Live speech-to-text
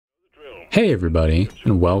Hey everybody,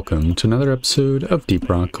 and welcome to another episode of Deep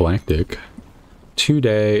Rock Galactic.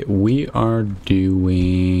 Today we are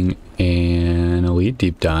doing an Elite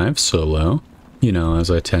Deep Dive solo, you know, as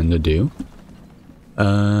I tend to do.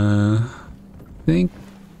 I think...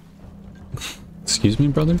 Excuse me,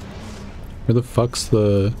 brother? Where the fuck's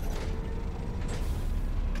the...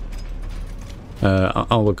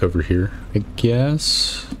 I'll look over here, I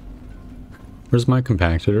guess. Where's my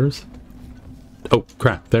compacted earth? Oh,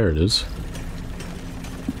 crap, there it is.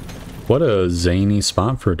 What a zany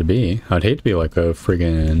spot for it to be. I'd hate to be like a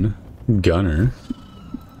friggin' gunner.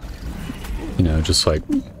 You know, just like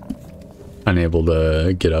unable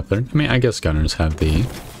to get up there. I mean, I guess gunners have the,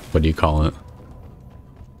 what do you call it?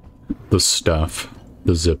 The stuff,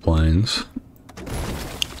 the zip lines.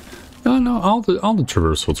 No, all the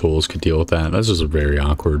traversal tools could deal with that. That's just a very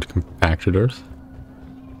awkward compacted earth.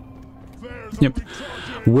 Yep.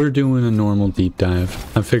 We're doing a normal deep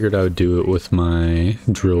dive. I figured I would do it with my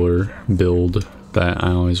driller build that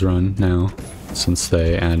I always run now, since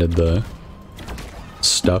they added the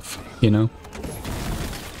stuff, you know?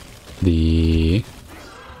 The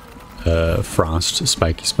frost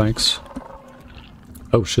spiky spikes.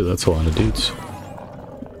 Oh shit, that's a lot of dudes.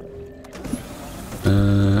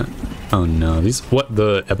 Oh no, these, what,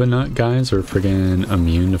 the Ebonut guys are friggin'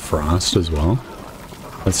 immune to frost as well?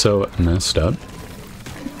 That's so messed up.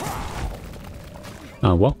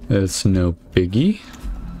 Oh well, it's no biggie.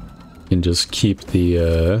 You can just keep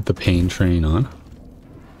the pain train on.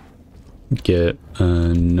 Get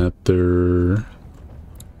another...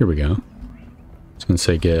 Here we go. I was gonna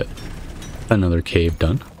say get another cave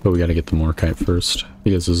done, but we gotta get the Morkite first,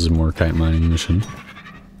 because this is a Morkite mining mission.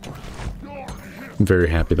 I'm very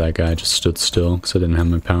happy that guy just stood still, because I didn't have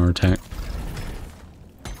my power attack.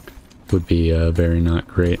 Would be very not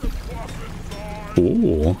great.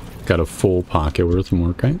 Ooh. Got a full pocket worth of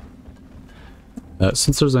Morkite.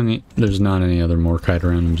 Since there's not any other Morkite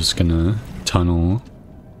around, I'm just gonna tunnel,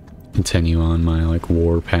 continue on my like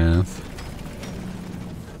war path.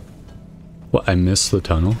 What, I missed the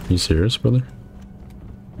tunnel? Are you serious, brother?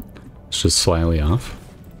 It's just slightly off.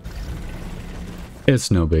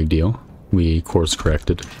 It's no big deal. We course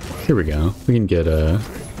corrected. Here we go. We can get a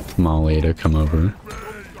Molly to come over.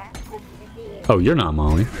 Oh, you're not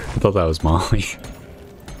Molly. I thought that was Molly.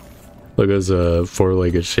 Look, it's a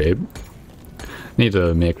four-legged shape. Need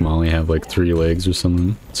to make Molly have like 3 legs or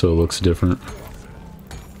something, so it looks different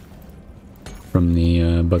from the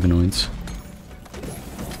Bugganoids.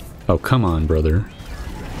 Oh, come on, brother.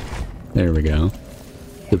 There we go.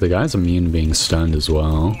 But the guy's immune to being stunned as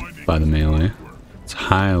well by the melee. It's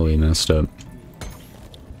highly messed up.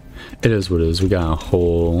 It is what it is. We got a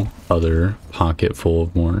whole other pocket full of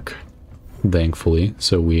Mork, thankfully,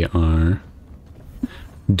 so we are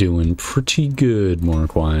doing pretty good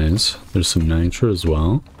Mork-wise. There's some nitro as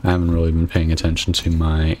well. I haven't really been paying attention to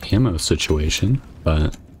my ammo situation,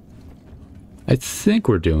 but I think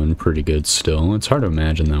we're doing pretty good still. It's hard to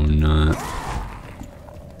imagine that we're not.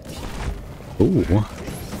 Ooh.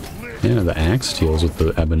 Yeah, the axe deals with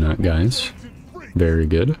the Ebonut guys. Very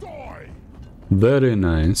good. Very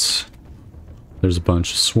nice. There's a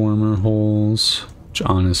bunch of swarmer holes, which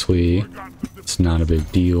honestly, it's not a big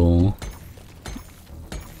deal.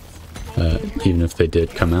 Even if they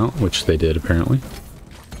did come out, which they did apparently.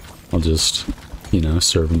 I'll just, you know,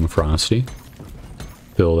 serve them a frosty.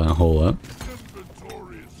 Fill that hole up.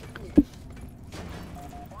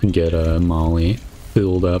 And get a Molly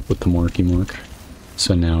filled up with the Morky Mork.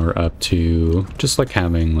 So now we're up to just like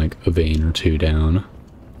having like a vein or 2 down.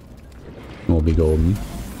 We'll be golden.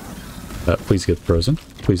 Please get frozen.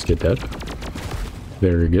 Please get dead.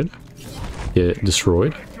 Very good. Get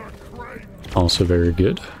destroyed. Also very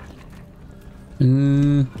good.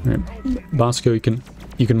 Alright, Bosco, you can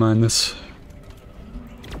mine this.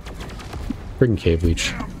 Friggin' cave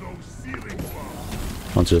leech.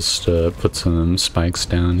 I'll just put some spikes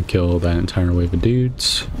down and kill that entire wave of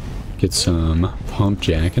dudes. Get some pump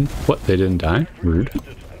jacking. What, they didn't die? Rude.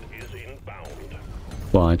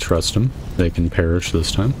 Well, I trust them. They can perish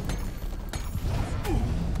this time.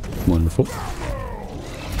 Wonderful.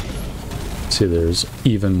 See, there's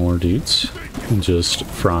even more dudes. And just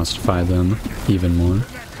frostify them even more.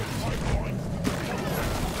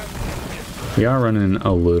 We are running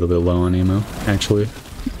a little bit low on ammo, actually,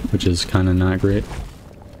 which is kind of not great.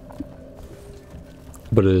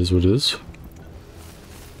 But it is what it is.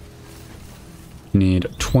 Need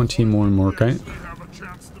 20 more Morkite.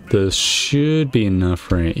 This should be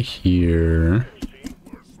enough right here.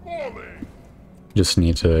 Just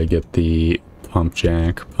need to get the pump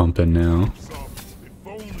jack pumping now.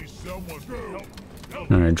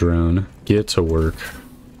 Alright, drone, get to work.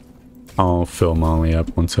 I'll fill Molly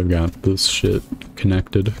up once I've got this shit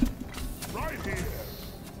connected.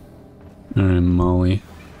 Alright, Molly.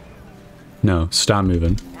 No, stop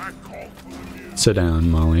moving. Sit down,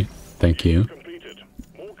 Molly. Thank you.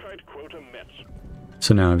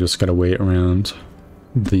 So now I've just got to wait around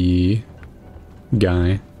the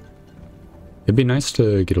guy. It'd be nice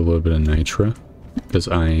to get a little bit of nitra, because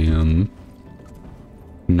I am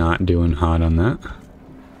not doing hot on that.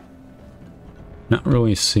 Not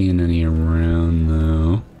really seeing any around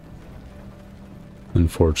though,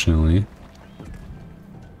 unfortunately.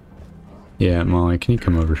 Yeah, Molly, can you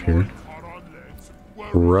come over here?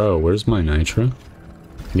 Bro, where's my nitra?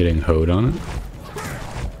 I'm getting hoed on it.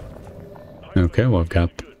 Okay, well I've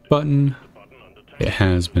got the button. It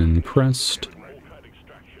has been pressed.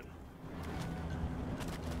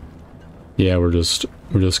 Yeah, we're just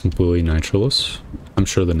completely nitroless. I'm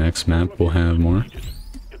sure the next map will have more.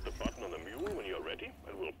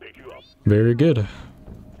 Very good.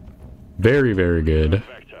 Very, very good.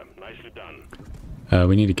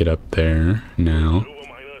 We need to get up there now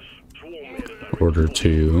in order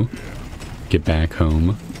to get back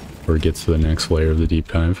home or get to the next layer of the deep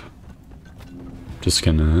dive. Just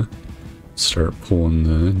gonna start pulling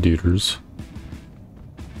the duders.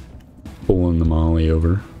 Pulling the Molly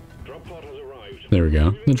over. There we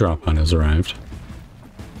go. The drop pod has arrived.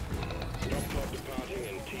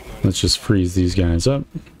 Let's just freeze these guys up.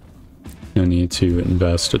 No need to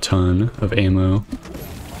invest a ton of ammo.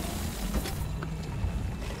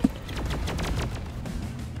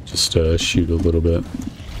 Just shoot a little bit.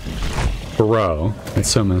 Bro, it's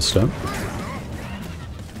so messed up.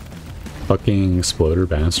 Fucking exploder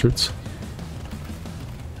bastards.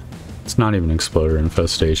 It's not even exploder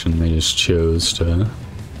infestation, they just chose to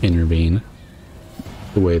intervene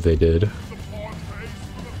the way they did.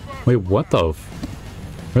 Wait, what the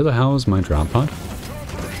where the hell is my drop pod?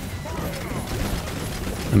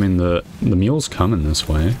 I mean, the mule's coming this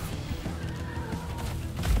way.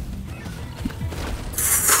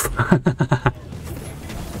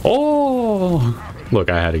 Oh! Look,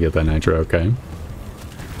 I had to get that nitro, okay.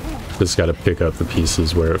 Just gotta pick up the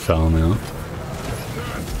pieces where it fell now.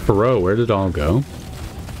 Bro, where did it all go?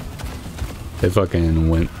 It fucking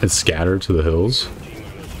went, it scattered to the hills.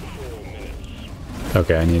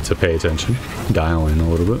 Okay, I need to pay attention. Dial in a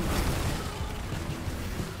little bit.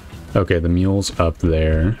 Okay, the mule's up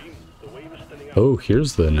there. Oh,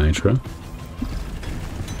 here's the nitro.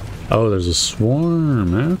 Oh, there's a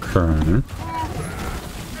swarm. Okay.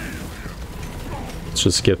 Let's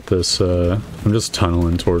just get this, I'm just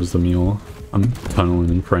tunneling towards the mule. I'm tunneling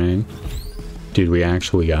and praying. Dude, we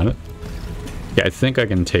actually got it. Yeah, I think I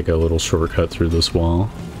can take a little shortcut through this wall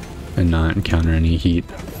and not encounter any heat.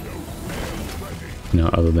 No,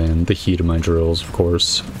 other than the heat of my drills, of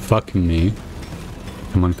course. Fucking me.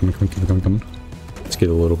 Come on, come on, come on, come on, come on, come on. Let's get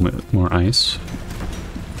a little bit more ice.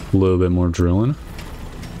 A little bit more drilling.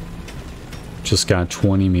 Just got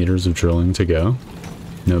 20 meters of drilling to go.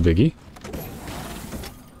 No biggie.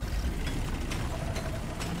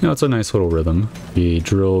 You know, it's a nice little rhythm. We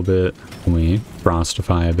drill a bit, and we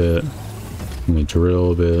frostify a bit, and we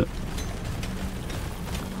drill a bit.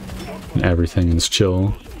 And everything is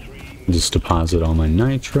chill. Just deposit all my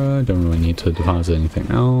nitra. Don't really need to deposit anything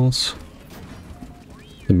else.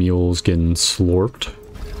 The mule's getting slurped,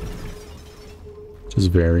 which is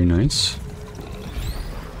very nice.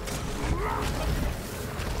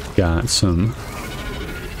 Got some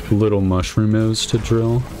little mushroomos to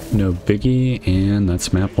drill. No biggie, and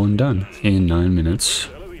that's map 1 done in 9 minutes.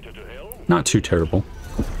 Not too terrible.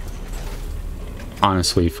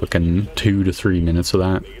 Honestly, fucking 2 to 3 minutes of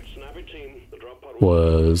that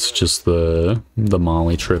was just the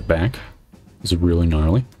Molly trip back. It was really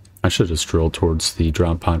gnarly. I should have just drilled towards the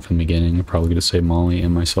drop pod from the beginning. I'm probably gonna save Molly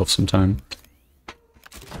and myself some time.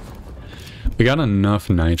 We got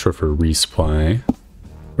enough nitro for resupply.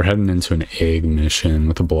 We're heading into an egg mission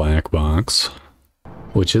with a black box,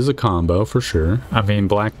 which is a combo for sure. I mean,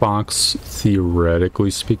 black box,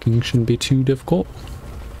 theoretically speaking, shouldn't be too difficult.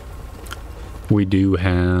 We do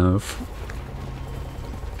have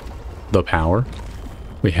the power.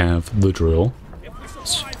 We have the drill.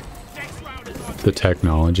 The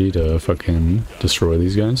technology to fucking destroy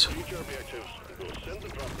these guys.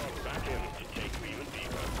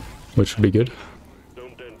 Which would be good.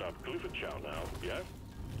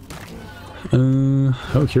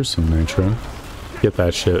 Oh, here's some nitro. Get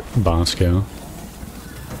that shit, Bosco.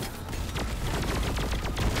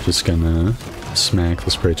 Just gonna smack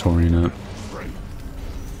this Praetorian up.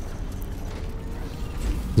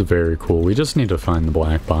 It's very cool. We just need to find the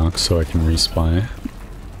black box so I can resupply. I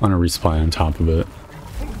want to resupply on top of it.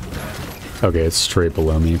 Okay, it's straight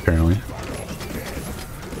below me, apparently.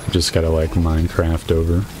 Just gotta, like, Minecraft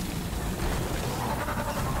over.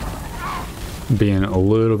 Being a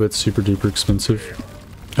little bit super duper expensive.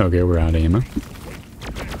 Okay, we're out of ammo.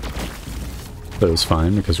 That was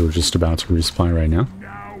fine, because we're just about to resupply right now.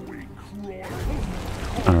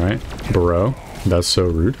 Alright, bro. That's so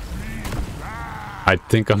rude. I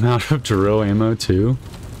think I'm out of drill ammo, too.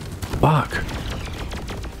 Fuck.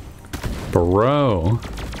 Bro.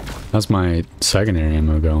 How's my secondary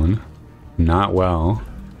ammo going? Not well.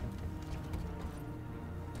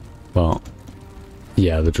 Well,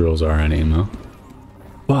 yeah, the drills are on ammo.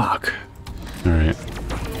 Fuck. Alright.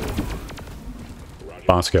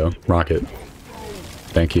 Bosco, rocket.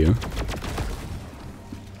 Thank you.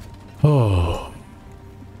 Oh.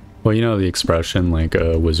 Well, you know the expression, like,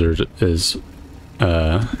 a wizard is,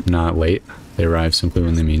 not late. They arrive simply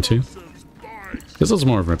when they mean to. This is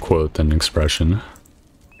more of a quote than an expression.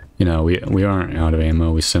 You know, we aren't out of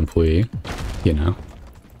ammo, we simply, you know,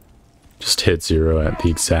 just hit 0 at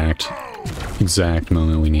the exact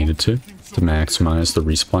moment we needed to maximize the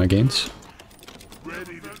resupply gains.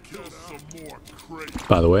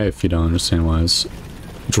 By the way, if you don't understand why I was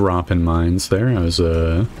dropping mines there, I was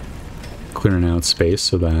clearing out space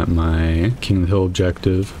so that my King of the Hill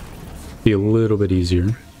objective be a little bit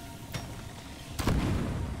easier.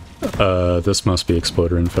 This must be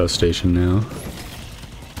exploder infestation now.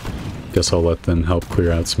 Guess I'll let them help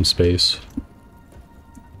clear out some space.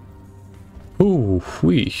 Ooh,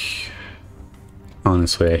 wee.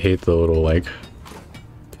 Honestly, I hate the little, like,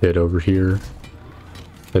 pit over here.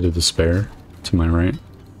 Pit of despair to my right.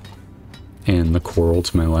 And the coral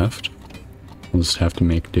to my left. We'll just have to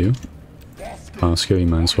make do. Bosco, you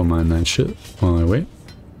might as well mine that shit while I wait.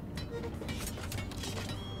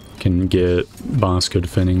 Can get Bosco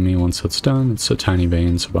defending me once it's done. It's a tiny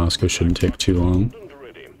vein, so Bosco shouldn't take too long.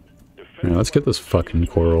 Alright, let's get this fucking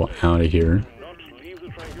coral out of here.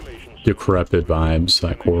 Decrepit vibes,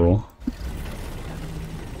 that coral.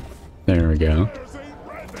 There we go.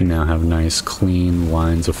 We now have nice, clean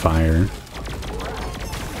lines of fire.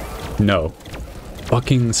 No.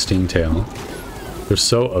 Fucking Stingtail. They're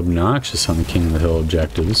so obnoxious on the King of the Hill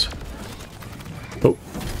objectives. Oh,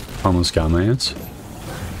 almost got my ass.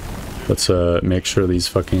 Let's make sure these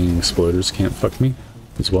fucking exploders can't fuck me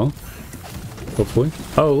as well. Hopefully.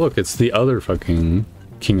 Oh, look, it's the other fucking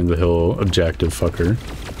King of the Hill objective fucker.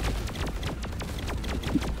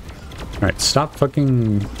 Alright, stop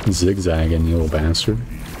fucking zigzagging, you little bastard.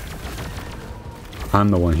 I'm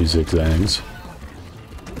the one who zigzags.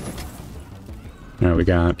 Alright, we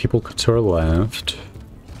got people to our left.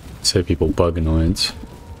 Say people buganoids.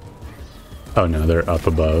 Oh no, they're up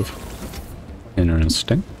above.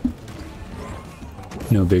 Interesting.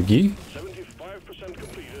 No biggie.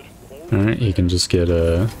 Alright, you can just get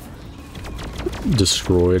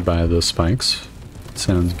destroyed by the spikes.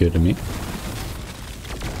 Sounds good to me.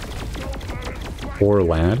 Poor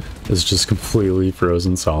lad is just completely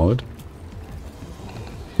frozen solid.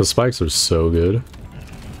 The spikes are so good.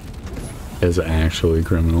 It's actually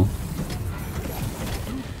criminal.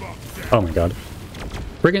 Oh my god.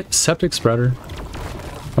 Bring it, septic spreader.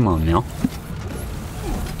 Come on now.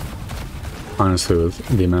 Honestly, with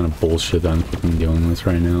the amount of bullshit that I'm fucking dealing with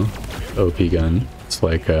right now, OP gun, it's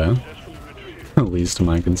like, least of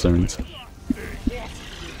my concerns.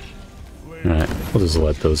 Alright, we'll just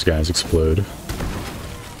let those guys explode.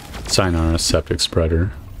 Sayonara, septic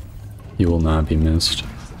spreader. You will not be missed.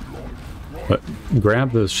 But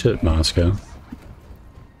grab this shit, Bosco.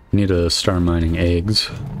 Need to start mining eggs.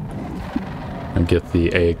 And get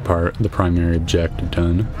the egg part, the primary objective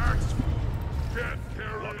done.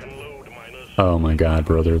 Oh my god,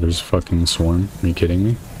 brother, there's a fucking swarm. Are you kidding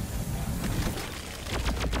me?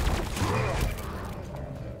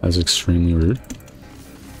 That's extremely rude.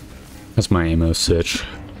 That's my ammo sitch.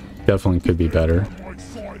 Definitely could be better.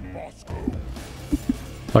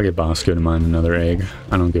 I'll get Bosco to mine another egg.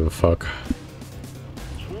 I don't give a fuck.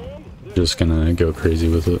 Just gonna go crazy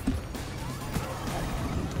with it.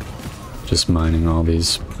 Just mining all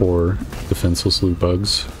these poor defenseless loot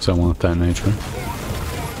bugs, because I want that nitro.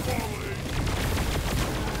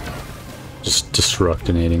 Just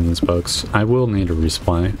destructinating these bugs. I will need a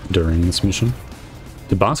resupply during this mission.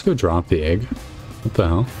 Did Bosco drop the egg? What the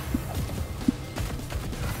hell?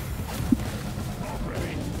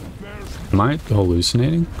 Am I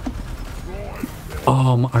hallucinating?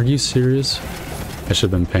 Oh, are you serious? I should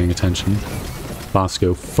have been paying attention.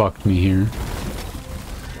 Bosco fucked me here.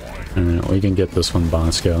 Alright, we can get this one,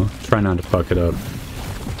 Bosco. Try not to fuck it up.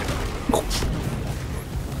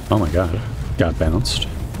 Oh my god. Got bounced.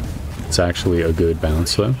 It's actually a good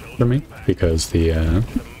bounce, though, for me. Because the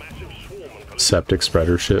septic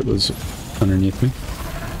spreader shit was underneath me.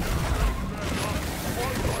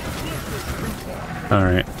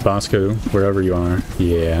 Alright, Bosco, wherever you are.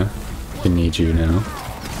 Yeah, I need you now.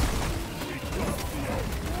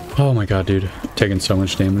 Oh my god, dude. Taking so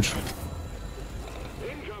much damage.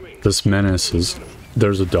 This menace is...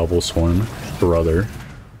 There's a double swarm. Brother.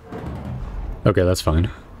 Okay, that's fine.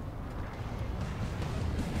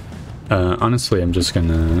 Honestly, I'm just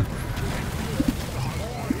gonna...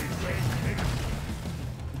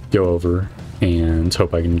 go over and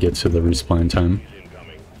hope I can get to the respawn time.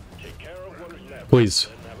 Please.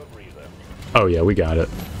 Oh yeah, we got it.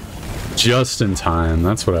 Just in time.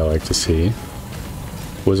 That's what I like to see.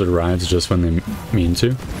 Wizard arrives just when they mean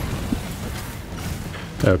to.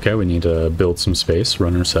 Okay, we need to build some space,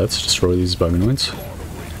 run our sets, destroy these bugnoids.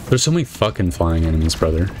 There's so many fucking flying enemies,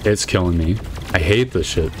 brother. It's killing me. I hate this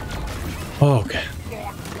shit. Oh, okay.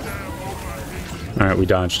 Alright, we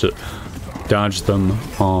dodged it. Dodged them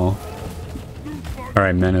all.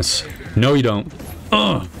 Alright, Menace. No, you don't.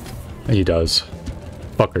 Ugh! He does.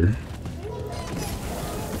 Fucker.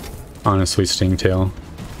 Honestly, Stingtail.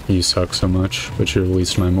 You suck so much, but you're the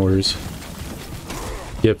least of my orders.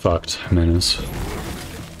 Get fucked, Menace.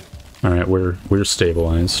 Alright, we're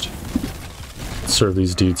stabilized. Serve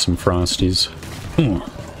these dudes some Frosties. Ooh.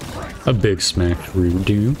 A big smack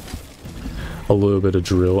redo. A little bit of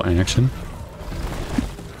drill action.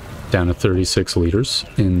 Down to 36 liters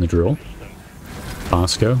in the drill.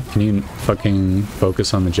 Bosco, can you fucking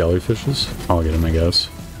focus on the jellyfishes? I'll get him, I guess.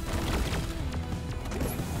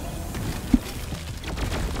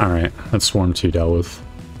 Alright, that's Swarm 2 dealt with.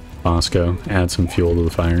 Bosco, add some fuel to the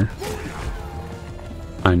fire.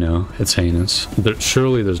 I know, it's heinous.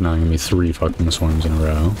 Surely there's not gonna be 3 fucking swarms in a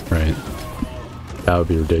row, right? That would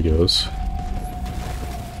be ridiculous.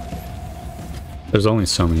 There's only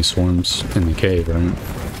so many swarms in the cave, right?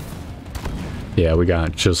 Yeah, we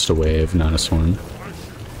got just a wave, not a swarm.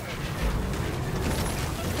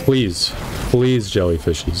 Please, please,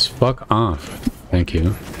 jellyfishies, fuck off. Thank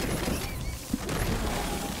you.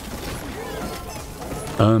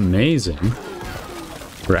 Amazing.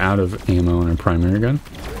 We're out of ammo on our primary gun.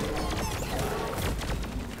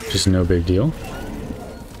 Just no big deal.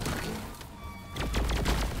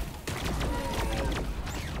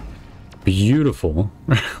 Beautiful.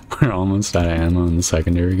 We're almost out of ammo on the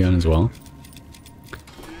secondary gun as well.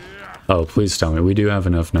 Oh, please tell me. We do have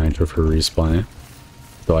enough nitro for resupply.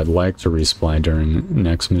 So I'd like to resupply during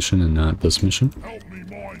next mission and not this mission.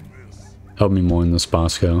 Help me mine this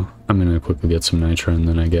Bosco. I'm gonna quickly get some nitro and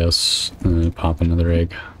then I guess pop another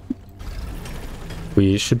egg.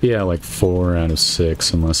 We should be at like 4 out of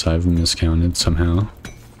 6 unless I've miscounted somehow.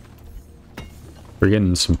 We're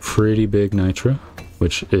getting some pretty big nitro,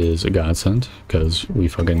 which is a godsend because we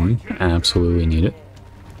fucking absolutely need it.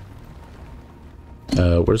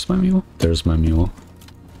 Where's my mule? There's my mule.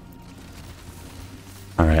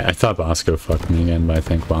 Alright, I thought Bosco fucked me again, but I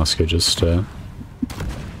think Bosco just, Oh,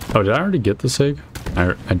 did I already get this egg?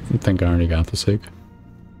 I think I already got this egg.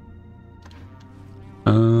 Did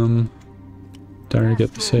I already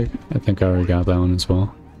get this egg? I think I already got that one as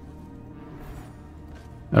well.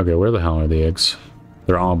 Okay, where the hell are the eggs?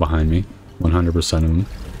 They're all behind me. 100% of them.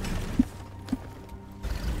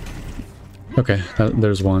 Okay,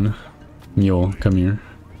 there's one. Mule, come here.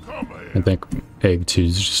 I think egg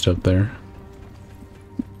 2's just up there.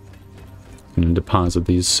 I'm gonna deposit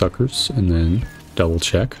these suckers and then double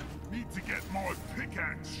check.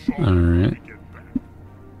 Alright.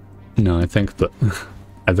 No, I think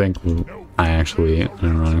I actually,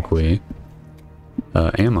 ironically,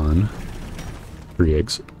 am on 3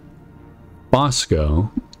 eggs.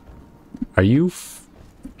 Bosco, are you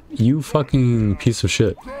fucking piece of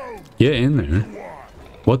shit? Get in there.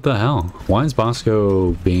 What the hell? Why is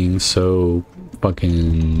Bosco being so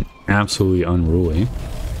fucking absolutely unruly?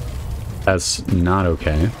 That's not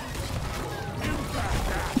okay.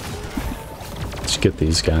 Let's get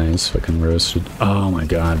these guys fucking roasted. Oh my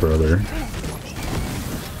god, brother.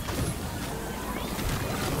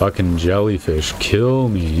 Fucking jellyfish, kill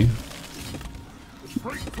me.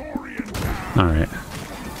 Alright.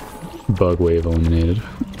 Bug wave eliminated.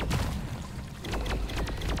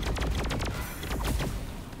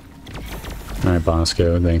 Alright,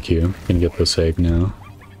 Bosco, thank you. Gonna get this egg now.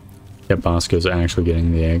 Yep, Bosco's actually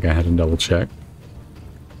getting the egg. I had to double check.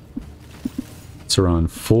 So we're on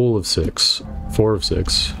full of 6. 4 of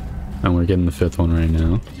 6. And we're getting the 5th one right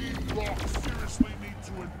now.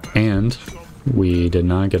 And we did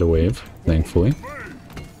not get a wave, thankfully.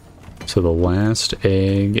 So the last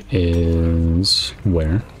egg is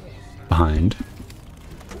where? Behind.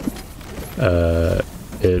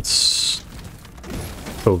 It's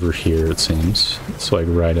over here, it seems. It's like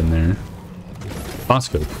right in there.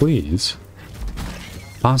 Bosco, please.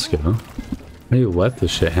 Bosco, how do you let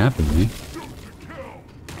this shit happen to me?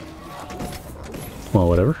 Well,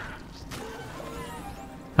 whatever.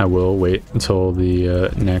 I will wait until the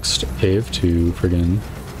next cave to friggin'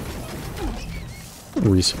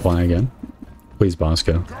 resupply again. Please,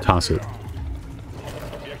 Bosco, toss it.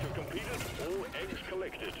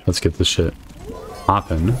 Let's get this shit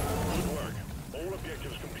poppin'.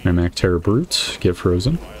 Mermac Terror Brute, get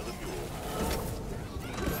frozen.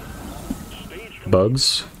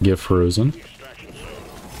 Bugs, get frozen.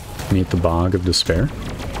 Meet the Bog of Despair.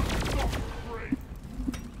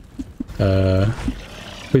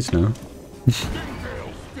 Please no.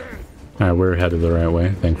 Alright, we're headed the right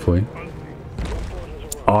way, thankfully.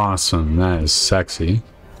 Awesome, that is sexy.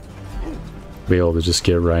 Be able to just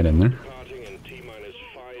get right in there.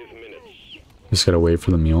 Just gotta wait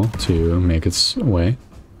for the mule to make its way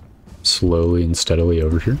slowly and steadily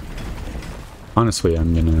over here. Honestly,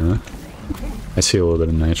 I'm gonna... I see a little bit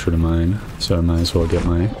of nitro to mine, so I might as well get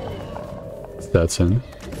my stats in.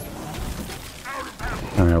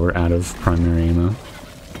 Alright, we're out of primary ammo.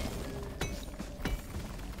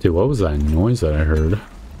 Dude, what was that noise that I heard?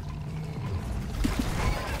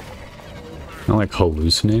 Not like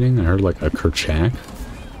hallucinating? I heard like a kerchak.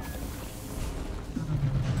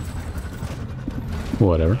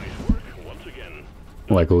 Whatever.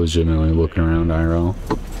 Like legitimately looking around IRL.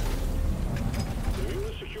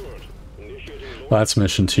 That's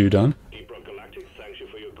mission 2 done.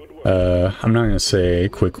 I'm not gonna say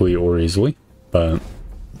quickly or easily, but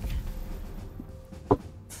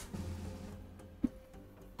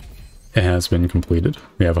it has been completed.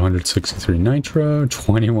 We have 163 nitro,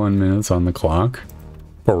 21 minutes on the clock.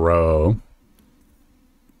 Bro.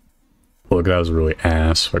 Look, that was a really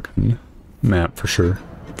ass fucking map for sure.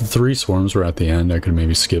 The 3 swarms were at the end. I could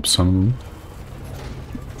maybe skip some of them.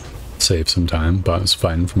 Save some time, but I was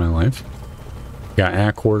fighting for my life. Got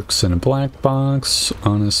Aquarks and a black box.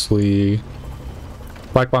 Honestly,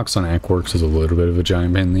 black box on Aquarks is a little bit of a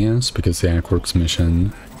giant pain in the ass because the Aquarks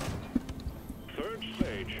mission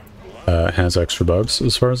has extra bugs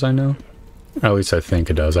as far as I know. At least I think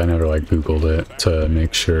it does. I never like googled it to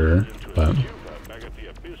make sure, but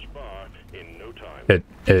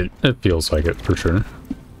it feels like it for sure.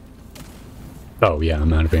 Oh yeah,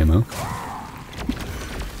 I'm out of ammo.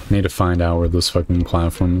 Need to find out where this fucking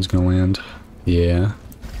platform is gonna land. Yeah.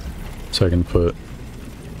 So I can put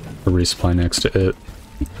a resupply next to it.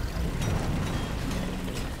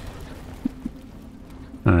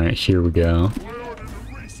 Alright, here we go.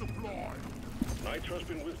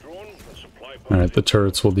 Alright, the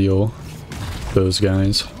turrets will deal those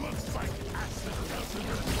guys.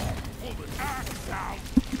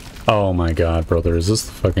 Oh my god, brother, is this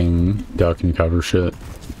the fucking duck and cover shit?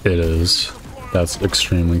 It is. That's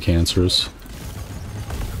extremely cancerous.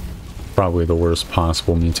 Probably the worst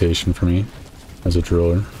possible mutation for me as a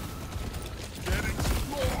driller.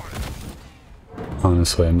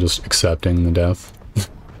 Honestly, I'm just accepting the death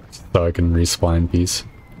so I can resupply in peace.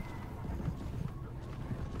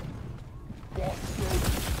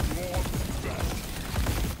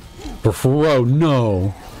 Bro,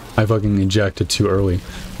 no! I fucking ejected too early.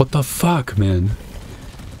 What the fuck, man?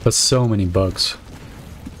 That's so many bugs.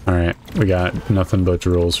 Alright, we got nothing but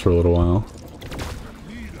drills for a little while.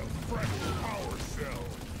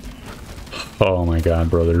 Oh my god,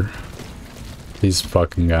 brother. These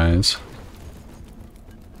fucking guys.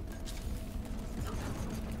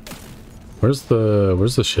 Where's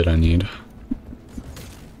the shit I need?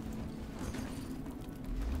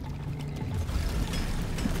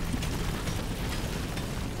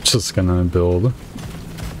 Just gonna build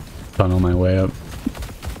tunnel my way up.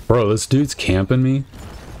 Bro, this dude's camping me.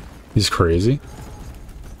 He's crazy.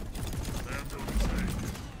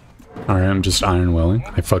 Alright, I'm just iron willing.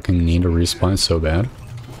 I fucking need a resupply so bad.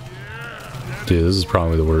 Dude, this is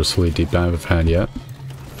probably the worst elite deep dive I've had yet.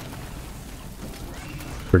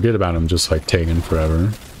 Forget about him just like taking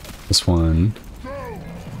forever. This one,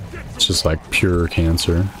 it's just like pure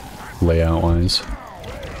cancer, layout wise.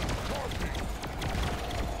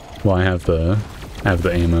 Well, I have the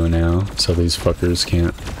ammo now, so these fuckers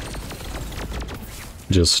can't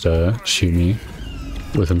just shoot me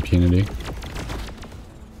with impunity.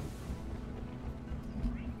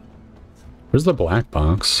 Where's the black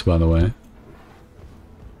box, by the way?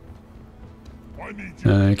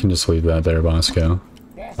 I can just leave that there, Bosco.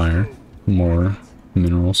 Fire. More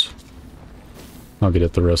minerals. I'll get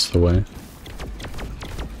it the rest of the way.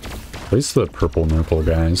 At least the purple nurple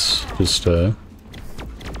guys just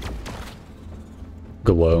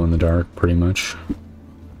glow in the dark, pretty much.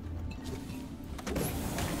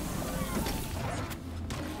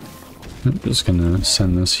 I'm just gonna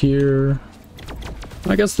send this here.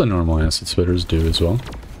 I guess the normal acid spitters do as well.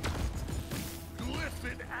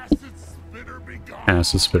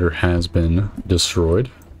 Acid spitter has been destroyed.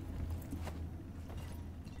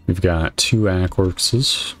 We've got 2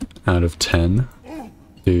 Aquarkses out of 10.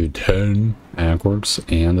 Dude, 10 Aquarks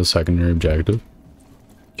and a secondary objective.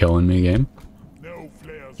 Killing me, game.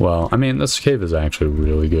 Well, I mean, this cave is actually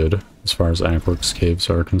really good as far as Aquarks caves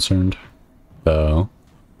are concerned. Though,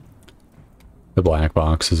 the black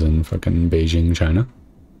box is in fucking Beijing, China.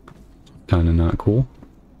 Kinda not cool.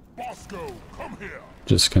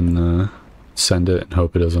 Just can send it and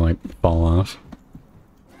hope it doesn't, like, fall off.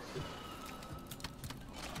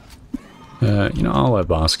 You know, I'll let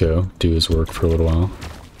Bosco do his work for a little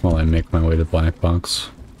while I make my way to black box.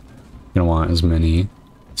 You don't want as many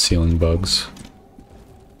ceiling bugs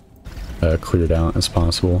cleared out as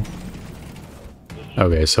possible.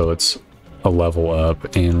 Okay, so it's a level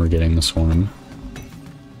up and we're getting the swarm.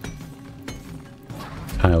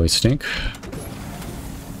 Highly stink.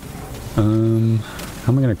 How am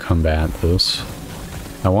I gonna combat this?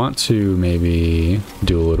 I want to maybe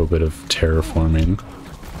do a little bit of terraforming,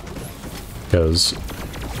 because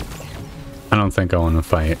I don't think I want to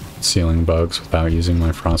fight ceiling bugs without using my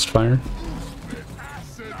frostfire.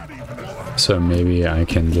 So maybe I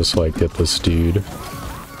can just like get this dude.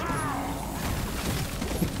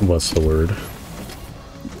 What's the word?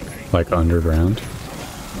 Like underground.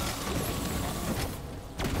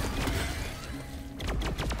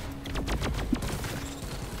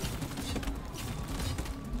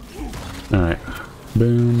 Alright.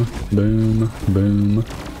 Boom, boom, boom.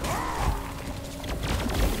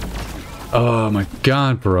 Oh my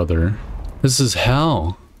god, brother. This is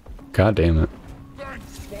hell. God damn it.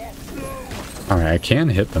 Alright, I can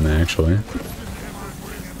hit them actually.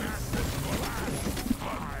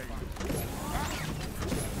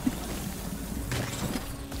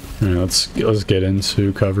 Alright, let's get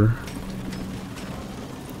into cover.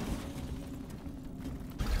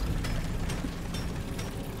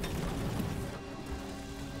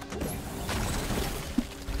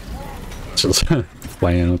 Just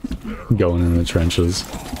playing, going in the trenches.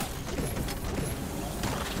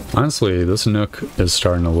 Honestly, this nook is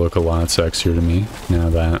starting to look a lot sexier to me now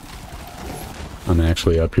that I'm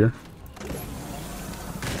actually up here.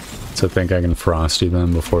 So I think I can frosty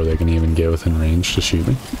them before they can even get within range to shoot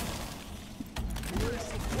me.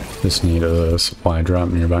 Just need a supply drop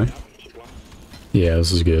nearby. Yeah,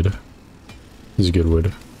 this is good. This is good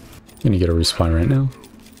wood. Gonna get a resupply right now.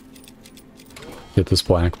 Get this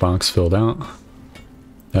black box filled out.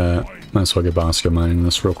 Might as well get Bosco mining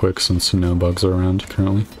this real quick since no bugs are around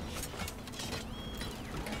currently.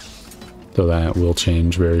 So that will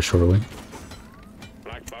change very shortly.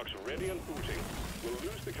 Black box ready and booting. We'll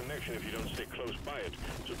lose the connection if you don't stay close by it,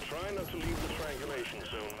 so try not to leave the triangulation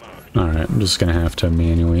zone marked. Alright, I'm just gonna have to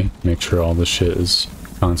manually make sure all this shit is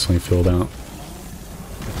constantly filled out.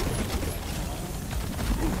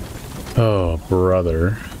 Oh,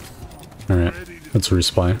 brother. Alright, let's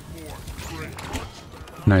resupply.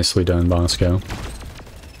 Nicely done, Bosco.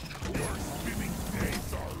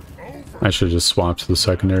 I should have just swapped the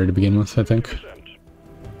secondary to begin with, I think.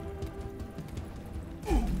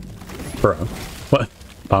 Bro, what?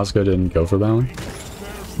 Bosco didn't go for that one?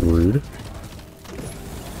 Rude.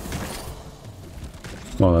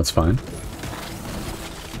 Well, that's fine.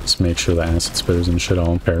 Just make sure the acid spitters and shit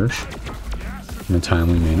all perish in a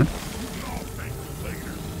timely manner.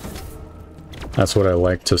 That's what I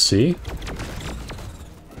like to see.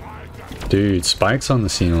 Dude, spikes on the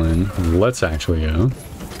ceiling. Let's actually go.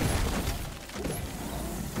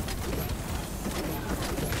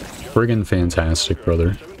 Friggin' fantastic,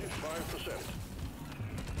 brother.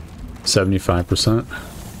 75%.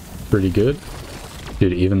 Pretty good.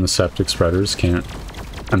 Dude, even the septic spreaders can't...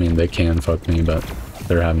 I mean, they can fuck me, but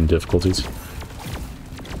they're having difficulties.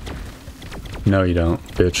 No, you don't,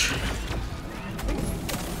 bitch.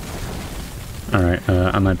 Alright,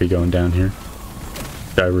 I might be going down here.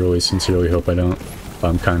 I really sincerely hope I don't.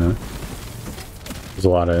 I'm kind of... There's a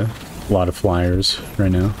lot of flyers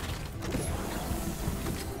right now.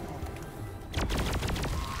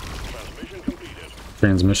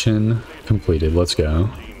 Transmission completed. Let's go.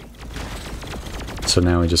 So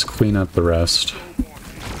now we just clean up the rest.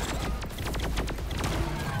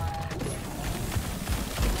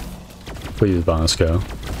 Please, Bosco.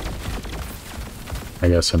 I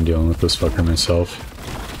guess I'm dealing with this fucker myself.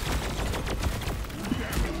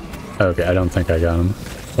 Okay, I don't think I got him,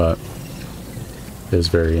 but he is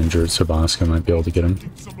very injured, so Bosco might be able to get him.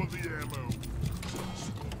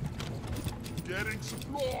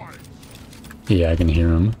 Yeah, I can hear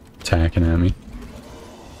him attacking at me.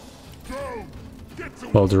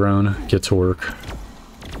 Well, drone, get to work.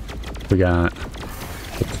 We got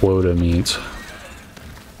the quota meat.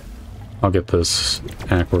 I'll get this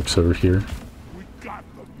Aquarks over here.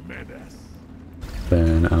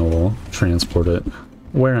 Then I will transport it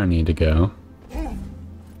where I need to go.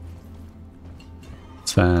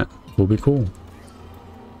 So that will be cool.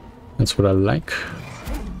 That's what I like.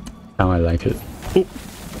 How I like it. Ooh.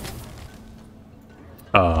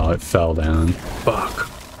 Oh, it fell down. Fuck.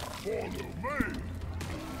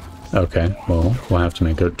 Okay, well, we'll have to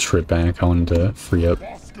make a trip back. I wanted to free up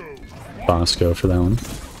Bosco for that one.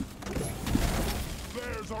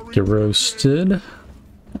 Get roasted.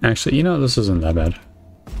 Actually, you know, this isn't that bad.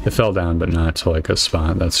 It fell down, but not to like a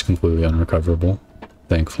spot that's completely unrecoverable,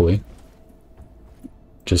 thankfully.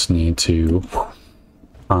 Just need to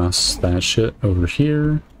toss that shit over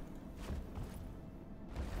here.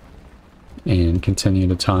 And continue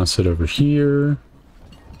to toss it over here.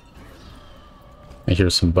 I hear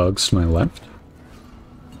some bugs to my left.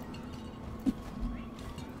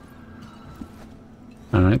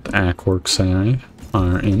 Alright, the Aquarks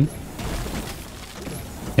are in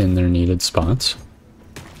their needed spots.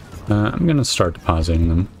 I'm gonna start depositing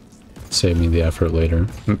them. Save me the effort later.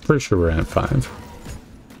 I'm pretty sure we're at 5.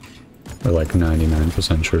 We're like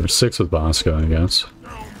 99% sure. 6 with Bosco, I guess.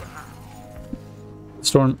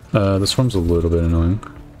 Storm, the storm's a little bit annoying.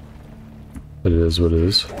 But it is what it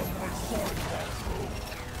is.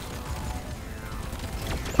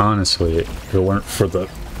 Honestly, if it weren't for the...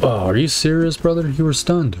 Oh, are you serious, brother? You were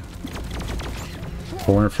stunned. If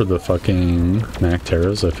it weren't for the fucking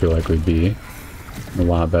Macteras, I feel like we'd be a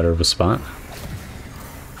lot better of a spot.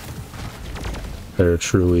 They're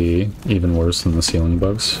truly even worse than the ceiling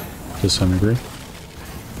bugs, to some degree.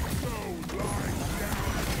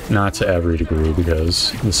 Not to every degree,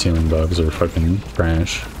 because the ceiling bugs are fucking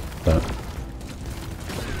trash, but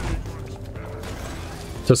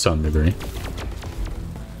to some degree.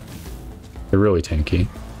 They're really tanky,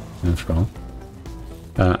 after all.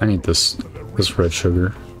 I need this red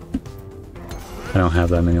sugar. I don't have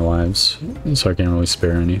that many lives, so I can't really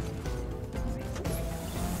spare any.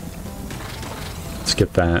 Let's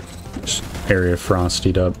get that area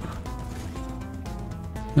frostied up.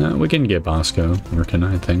 We can get Bosco working,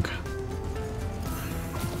 I think.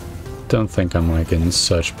 Don't think I'm like in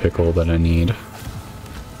such pickle that I need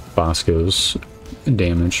Bosco's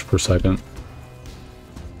damage per second.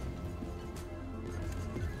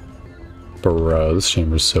 Bro, this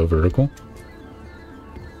chamber's so vertical.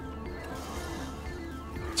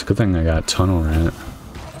 It's a good thing I got Tunnel Rat.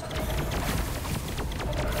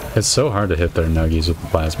 It's so hard to hit their nuggies with the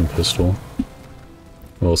plasma pistol,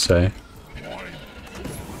 we'll say.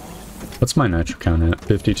 What's my nitro count at?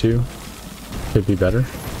 52? Could be better.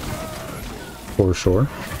 For sure.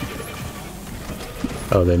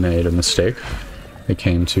 Oh, they made a mistake. They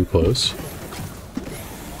came too close.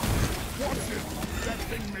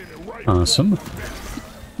 Awesome.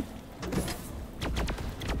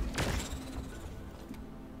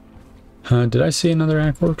 Did I see another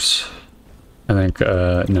Aquarks? I think,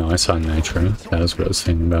 no, I saw Nitro. That was what I was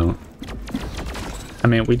thinking about. I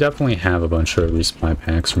mean, we definitely have a bunch of resupply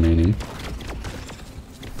packs remaining.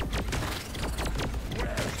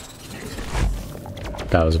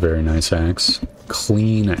 That was a very nice axe.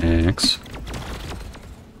 Clean axe.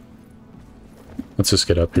 Let's just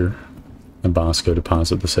get up here. And Bosco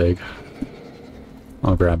deposit this egg.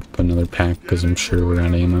 I'll grab up another pack because I'm sure we're out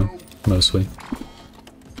of ammo, mostly.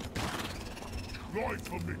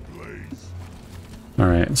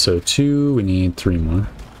 Alright, so 2, we need 3 more.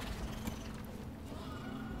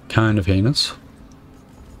 Kind of heinous.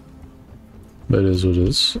 But it is what it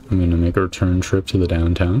is. I'm gonna make a return trip to the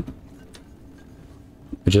downtown.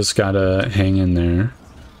 We just gotta hang in there,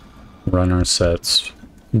 run our sets,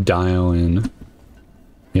 dial in.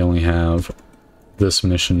 We only have this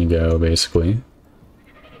mission to go, basically.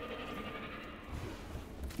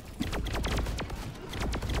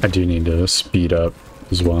 I do need to speed up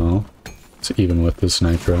as well. So even with this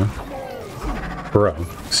nitro. Bro,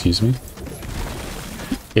 excuse me.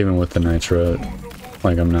 Even with the nitro,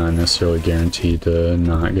 like I'm not necessarily guaranteed to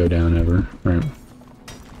not go down ever, right?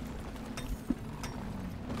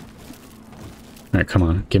 Alright, come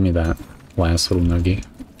on, give me that last little nuggie.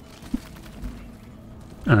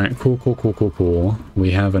 Alright, cool.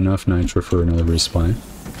 We have enough nitro for another resupply.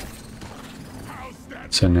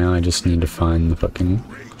 So now I just need to find the fucking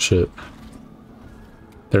ship.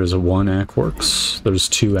 There's 1 Aquarks. There's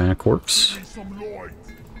 2 Aquarks.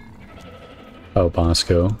 Oh,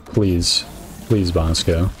 Bosco. Please. Please,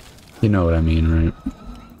 Bosco. You know what I mean,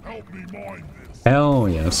 right? Hell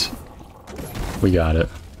yes. We got it.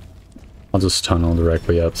 I'll just tunnel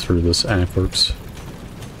directly up through this aqueworks,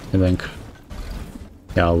 I think.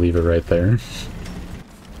 Yeah, I'll leave it right there.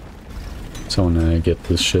 So I want to get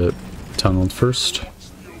this shit tunneled first.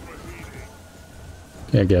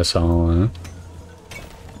 Yeah, I guess I'll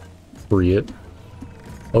free it.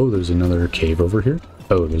 Oh, there's another cave over here.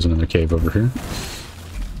 Oh, there's another cave over here.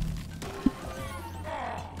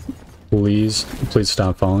 Please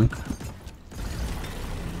stop falling.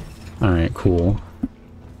 Alright, cool.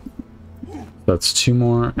 That's 2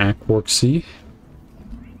 more Aquark C.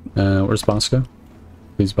 Where's Bosco?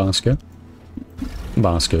 Please, Bosco.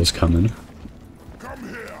 Bosco's coming.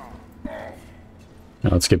 Now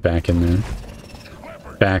let's get back in there.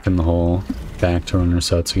 Back in the hole. Back to runner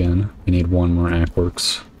sets again. We need 1 more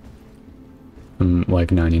Aquarks. I'm like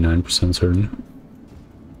 99% certain.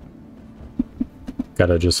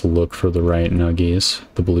 Gotta just look for the right nuggies.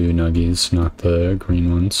 The blue nuggies, not the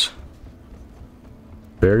green ones.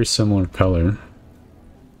 Very similar color.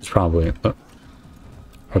 It's probably... Oh.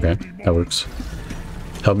 Okay, that works.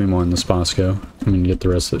 Help me more in this Bosco. I'm gonna get the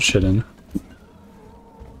rest of that shit in.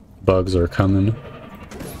 Bugs are coming.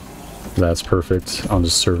 That's perfect. I'll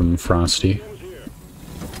just serve them frosty.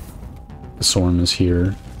 The swarm is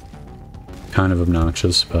here. Kind of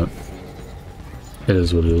obnoxious, but it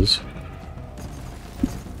is what it is.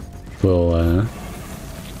 We'll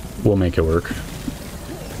make it work.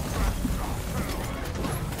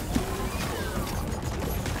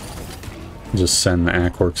 Just send the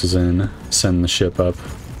Aquarks in, send the ship up.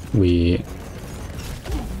 We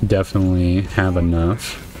definitely have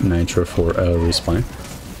enough nitro for a resupply.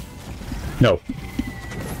 No.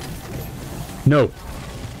 No.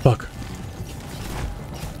 Fuck.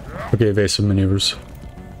 Okay, evasive maneuvers.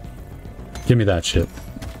 Give me that shit.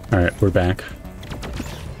 Alright, we're back.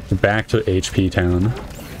 We're back to HP Town.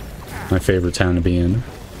 My favorite town to be in.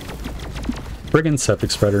 Friggin'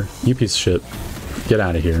 septic spreader. You piece of shit. Get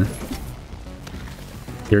out of here.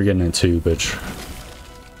 You're getting it too, bitch.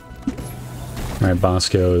 Alright,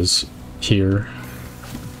 Bosco is here.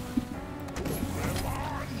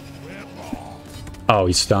 Oh,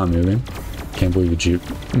 he stopped moving. Can't believe you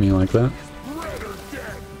juked me like that.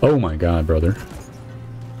 Oh my god, brother.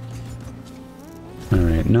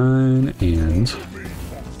 Alright, 9 and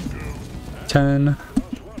 10.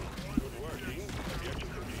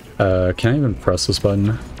 Can I even press this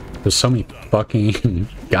button? There's so many fucking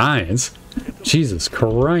guys. Jesus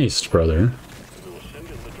Christ, brother.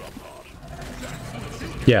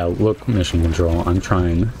 Yeah, look, mission control. I'm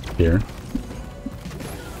trying here.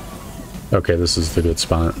 Okay, this is the good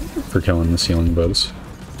spot for killing the ceiling bugs.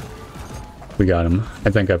 We got him.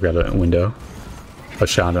 I think I've got a window. A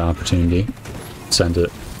shot at opportunity. Send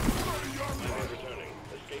it.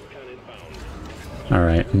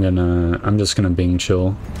 Alright, I'm just gonna Bing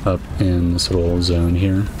chill up in this little zone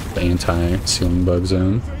here. The anti-ceiling bug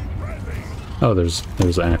zone. Oh, there's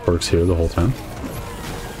Aquarks here the whole time.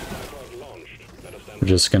 We're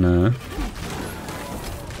just gonna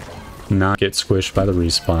not get squished by the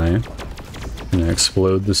resupply. Gonna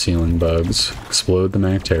explode the ceiling bugs. Explode the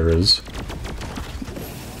Macteras.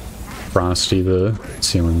 Frosty the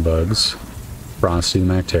ceiling bugs. Frosty the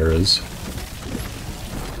Macteras.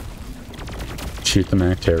 Shoot the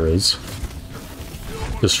Macteras.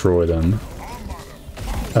 Destroy them.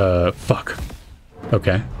 Fuck.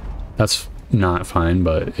 Okay. That's not fine,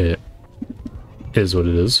 but it is what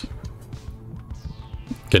it is.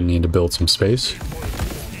 Gonna need to build some space.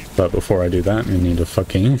 But before I do that, I'm gonna need to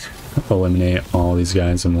fucking eliminate all these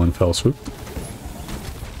guys in one fell swoop.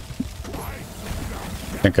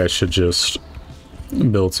 I think I should just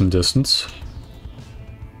build some distance.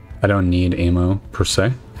 I don't need ammo, per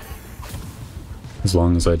se. As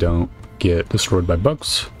long as I don't get destroyed by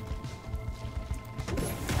bugs.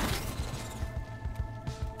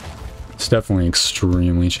 It's definitely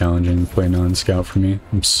extremely challenging to play non-scout for me.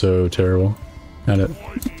 I'm so terrible at it.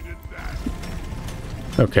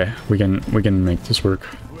 Okay, we can make this work.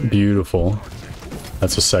 Beautiful.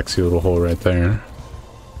 That's a sexy little hole right there.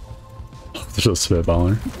 There's a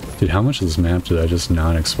spitballer. Dude, how much of this map did I just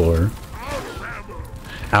not explore?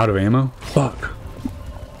 Out of ammo? Fuck.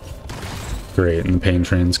 Great, and the pain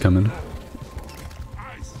train's coming.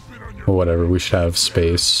 Well, whatever, we should have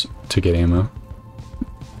space to get ammo.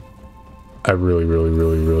 I really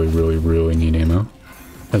need ammo.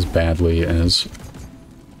 As badly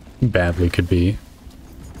could be.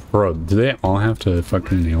 Bro, do they all have to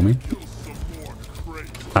fucking nail me?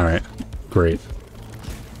 Alright, great.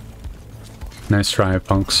 Nice try,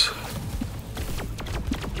 punks.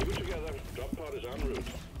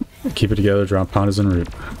 Keep it together, drop pod is en route.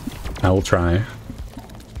 I will try.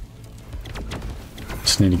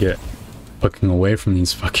 Just need to get looking away from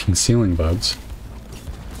these fucking ceiling bugs.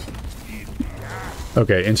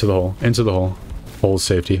 Okay, into the hole. Into the hole. Hole's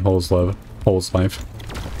safety. Hole's love. Hole's life.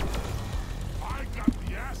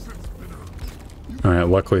 Alright,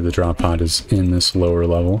 luckily the drop pod is in this lower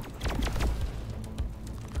level.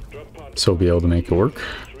 So we'll be able to make it work.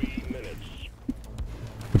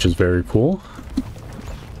 Which is very cool.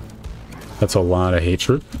 That's a lot of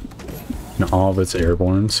hatred. And all of it's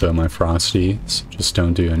airborne, so my frosties just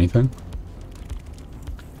don't do anything.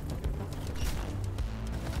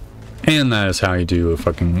 And that is how you do a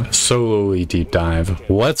fucking solely deep dive.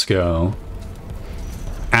 Let's go.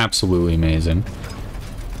 Absolutely amazing.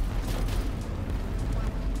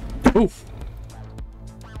 Oof.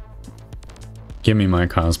 Give me my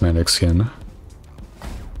cosmetic skin.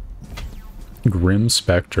 Grim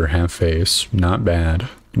Spectre half face. Not bad.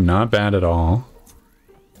 Not bad at all.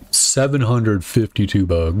 752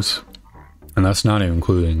 bugs. And that's not even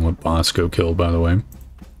including what Bosco killed, by the way.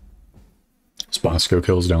 His Bosco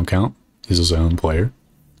kills don't count. He's his own player.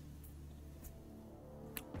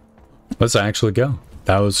 Let's actually go.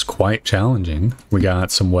 That was quite challenging. We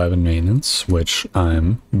got some weapon maintenance, which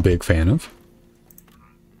I'm a big fan of.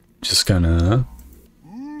 Just gonna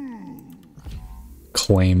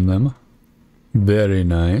claim them. Very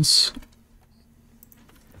nice.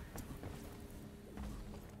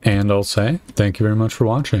 And I'll say thank you very much for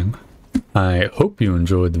watching. I hope you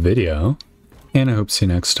enjoyed the video, and I hope to see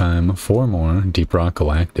you next time for more Deep Rock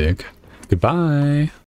Galactic. Goodbye!